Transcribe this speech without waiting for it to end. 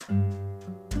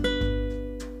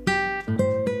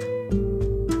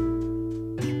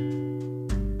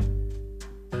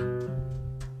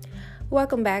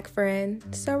Welcome back, friend.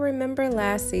 So remember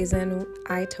last season,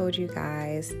 I told you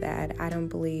guys that I don't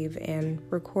believe in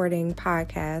recording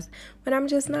podcasts when I'm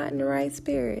just not in the right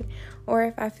spirit, or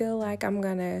if I feel like I'm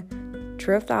gonna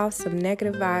drift off some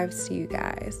negative vibes to you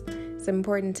guys. It's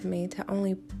important to me to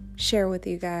only share with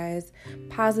you guys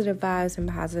positive vibes and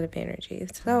positive energy.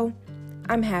 So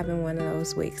I'm having one of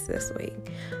those weeks this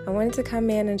week. I wanted to come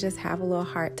in and just have a little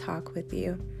heart talk with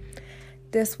you.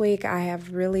 This week, I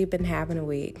have really been having a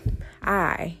week.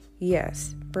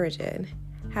 Bridget,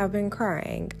 have been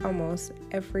crying almost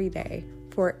every day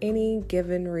for any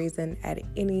given reason at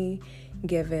any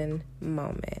given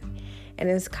moment. And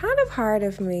it's kind of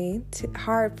hard for me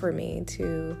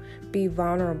to be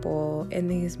vulnerable in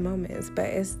these moments, but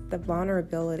it's the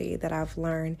vulnerability that I've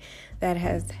learned that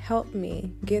has helped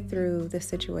me get through the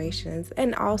situations,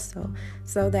 and also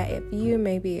so that if you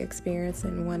may be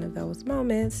experiencing one of those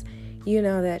moments, you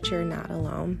know that you're not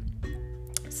alone.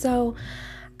 So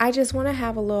I just want to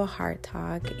have a little heart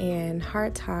talk, and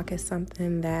heart talk is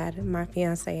something that my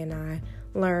fiance and I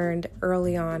learned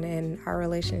early on in our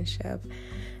relationship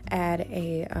at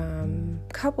a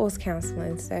couples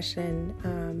counseling session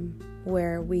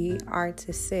where we are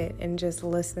to sit and just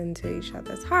listen to each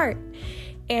other's heart.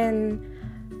 And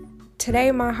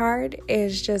today my heart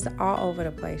is just all over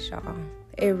the place, y'all.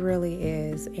 It really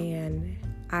is. And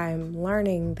I'm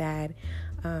learning that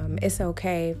it's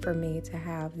okay for me to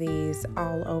have these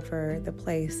all over the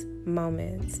place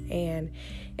moments. And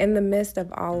in the midst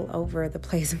of all over the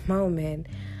place moment,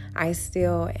 I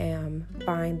still am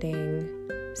finding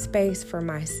space for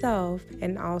myself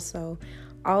and also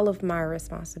all of my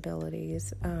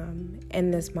responsibilities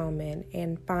in this moment,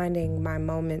 and finding my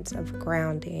moments of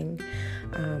grounding.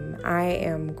 I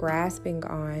am grasping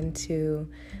on to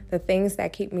the things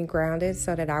that keep me grounded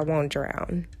so that I won't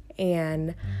drown.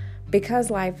 And because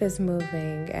life is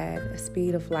moving at the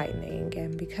speed of lightning,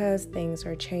 and because things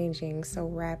are changing so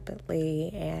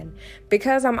rapidly, and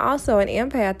because I'm also an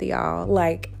empath, y'all,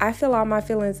 like I feel all my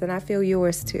feelings and I feel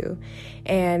yours too.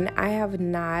 And I have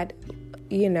not,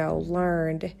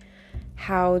 learned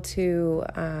how to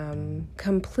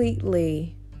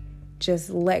completely just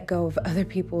let go of other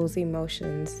people's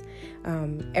emotions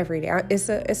every day.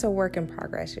 It's a work in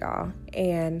progress, y'all.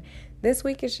 And this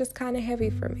week is just kind of heavy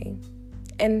for me.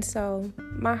 And so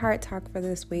my heart talk for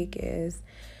this week is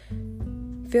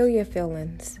feel your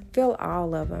feelings, feel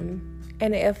all of them.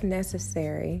 And if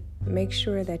necessary, make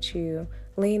sure that you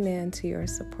lean into your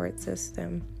support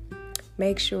system.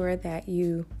 Make sure that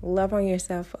you love on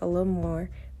yourself a little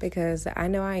more, because I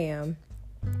know I am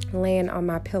laying on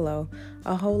my pillow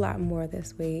a whole lot more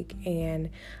this week,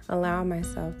 and allow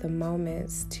myself the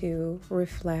moments to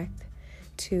reflect,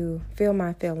 to feel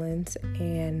my feelings,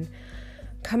 and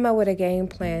come up with a game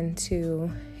plan to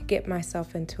get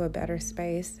myself into a better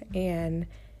space. And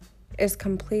it's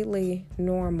completely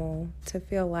normal to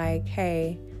feel like,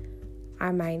 hey,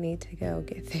 I might need to go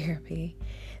get therapy.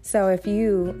 So if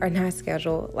you are not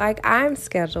scheduled, like I'm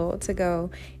scheduled to go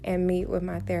and meet with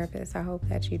my therapist, I hope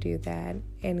that you do that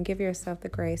and give yourself the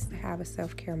grace to have a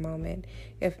self-care moment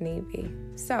if need be.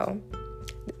 So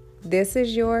this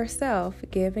is yourself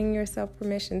giving yourself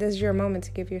permission. This is your moment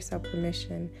to give yourself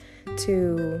permission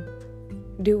to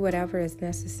do whatever is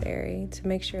necessary to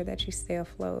make sure that you stay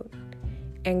afloat.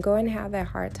 And go and have that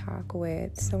heart talk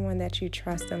with someone that you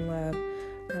trust and love,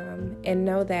 and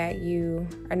know that you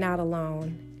are not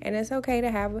alone. And it's okay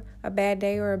to have a bad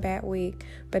day or a bad week,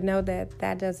 but know that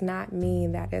that does not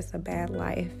mean that it's a bad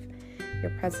life.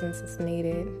 Your presence is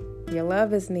needed. Your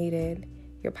love is needed.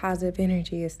 Your positive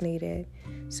energy is needed.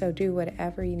 So do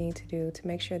whatever you need to do to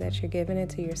make sure that you're giving it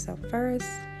to yourself first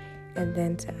and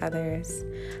then to others.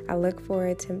 I look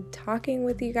forward to talking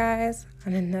with you guys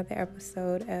on another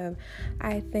episode of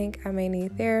I Think I May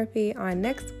Need Therapy on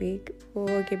next week.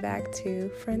 We'll get back to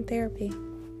friend therapy.